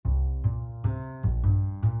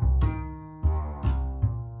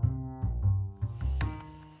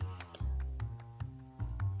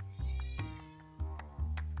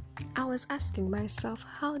was asking myself,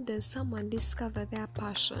 how does someone discover their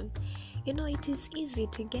passion? It is easy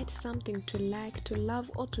to get something to like, to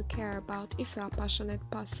love, or to care about if you're a passionate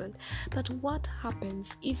person. But what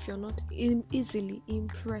happens if you're not easily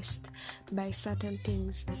impressed by certain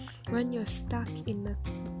things? When you're stuck in a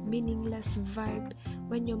meaningless vibe,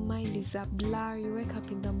 when your mind is a blur, you wake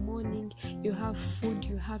up in the morning, you have food,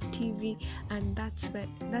 you have TV, and that's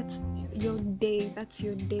your day, that's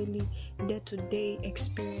your daily day-to-day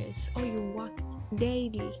experience, or you work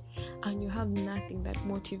daily and you have nothing that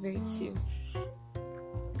motivates you.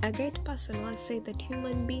 A great person once said that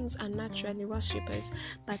human beings are naturally worshippers,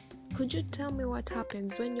 but could you tell me what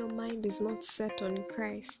happens when your mind is not set on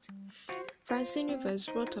Christ? Francine Rivers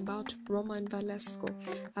wrote about Roman Valesco,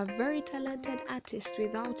 a very talented artist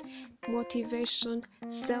without motivation,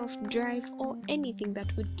 self-drive, or anything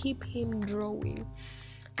that would keep him drawing.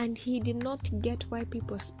 And he did not get why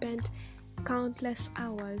people spent countless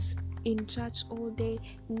hours in church all day,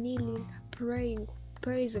 kneeling, praying,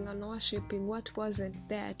 praising and worshipping what wasn't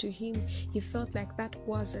there. To him, he felt like that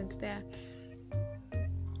wasn't there.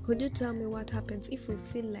 Could you tell me what happens if we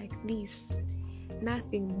feel like this?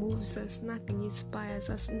 Nothing moves us, nothing inspires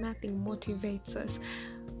us, nothing motivates us.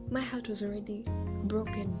 My heart was already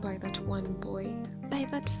broken by that one boy, by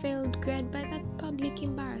that failed grade, by that public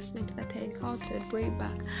embarrassment that I encountered way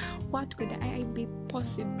back. What could I be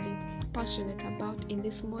possibly passionate about in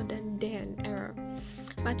this modern day and era?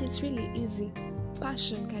 But it's really easy.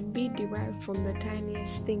 Passion can be derived from the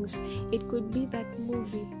tiniest things. It could be that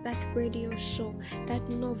movie, that radio show, that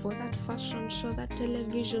novel, that fashion show, that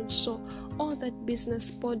television show, or that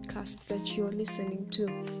business podcast that you're listening to.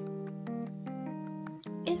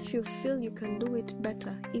 If you feel you can do it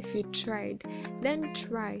better if you tried, then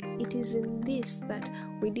try. It is in this that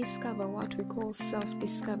we discover what we call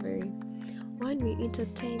self-discovery. When we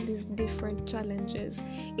entertain these different challenges,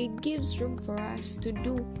 it gives room for us to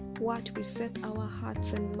do what we set our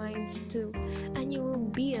hearts and minds to, and you will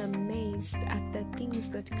be amazed at the things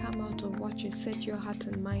that come out of what you set your heart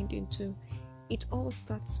and mind into. It all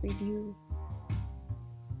starts with you.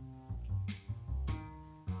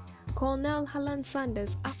 Colonel Harlan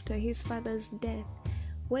Sanders, after his father's death,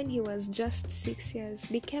 when he was just 6 years,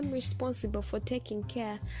 became responsible for taking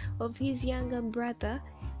care of his younger brother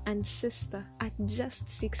and sister at just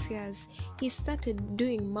 6 years. He started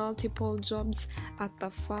doing multiple jobs at the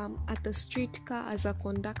farm, at the streetcar as a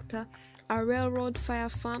conductor, a railroad fire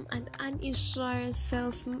farm, and an insurance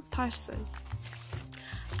salesperson.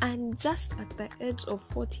 And just at the age of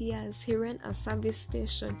 40 years, he ran a service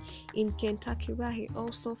station in Kentucky where he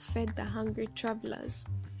also fed the hungry travelers.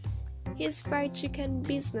 His fried chicken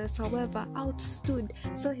business, however, outstood,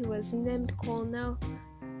 so he was named Colonel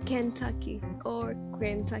Kentucky or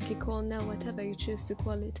Kentucky Colonel, whatever you choose to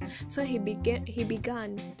call it. So he begins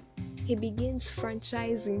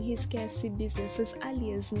franchising his KFC business as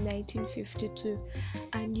early as 1952,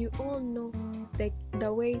 and you all know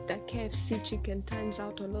the way that KFC chicken turns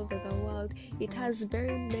out all over the world. It has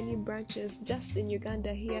very many branches just in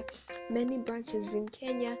Uganda here, many branches in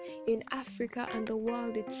Kenya, in Africa, and the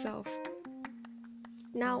world itself.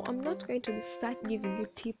 Now, I'm not going to start giving you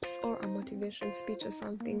tips or a motivation speech or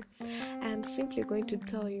something. I am simply going to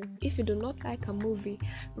tell you, if you do not like a movie,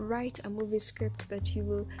 write a movie script that you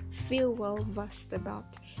will feel well versed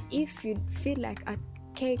about. If you feel like a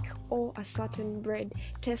cake or a certain bread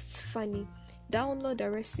tastes funny, download a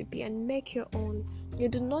recipe and make your own. You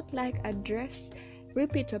do not like a dress,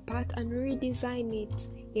 rip it apart and redesign it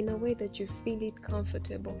in a way that you feel it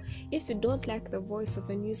comfortable. If you don't like the voice of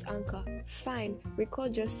a news anchor, fine,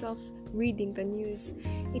 record yourself reading the news.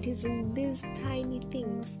 It is in these tiny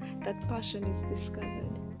things that passion is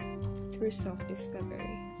discovered, through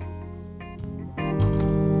self-discovery.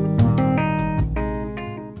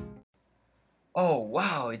 Oh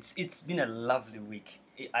wow, it's been a lovely week.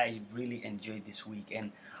 I really enjoyed this week,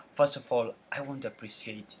 and first of all, I want to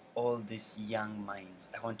appreciate all these young minds.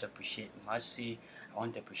 I want to appreciate Mercy, I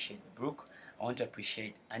want to appreciate Brooke, I want to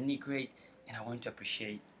appreciate Annegrate, and I want to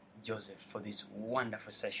appreciate Joseph for this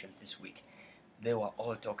wonderful session this week. They were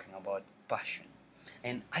all talking about passion,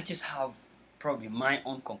 and I just have probably my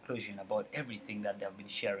own conclusion about everything that they've been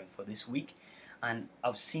sharing for this week, and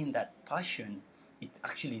I've seen that passion, it's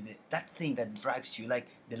actually that thing that drives you, like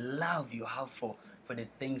the love you have for the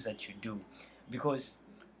things that you do. Because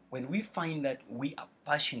when we find that we are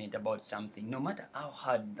passionate about something, no matter how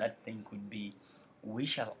hard that thing could be, we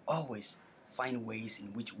shall always find ways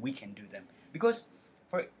in which we can do them. Because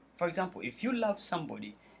for example, if you love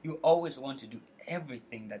somebody, you always want to do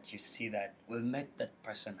everything that you see that will make that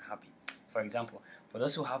person happy. For example, for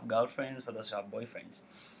those who have girlfriends, for those who have boyfriends,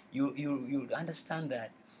 you understand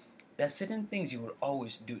that There are certain things you will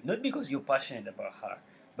always do, not because you're passionate about her,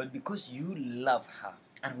 but because you love her.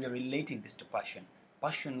 And we're relating this to passion.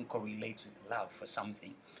 Passion correlates with love for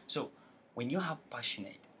something. So when you have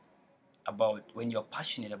when you're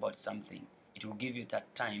passionate about something, it will give you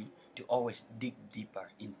that time to always dig deeper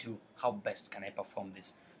into how best can I perform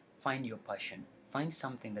this. Find your passion, find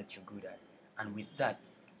something that you're good at, and with that,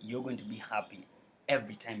 you're going to be happy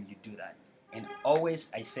every time you do that. And always,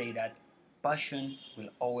 I say that passion will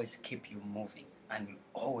always keep you moving and will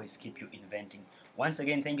always keep you inventing. Once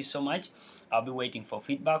again, thank you so much. I'll be waiting for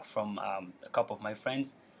feedback from a couple of my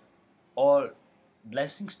friends. All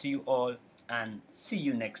blessings to you all, and see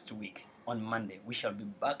you next week on Monday. We shall be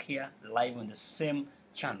back here live on the same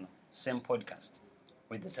channel, same podcast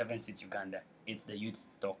with the Seven Seats Uganda. It's the Youth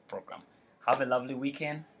Talk program. Have a lovely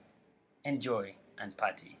weekend. Enjoy and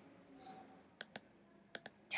party.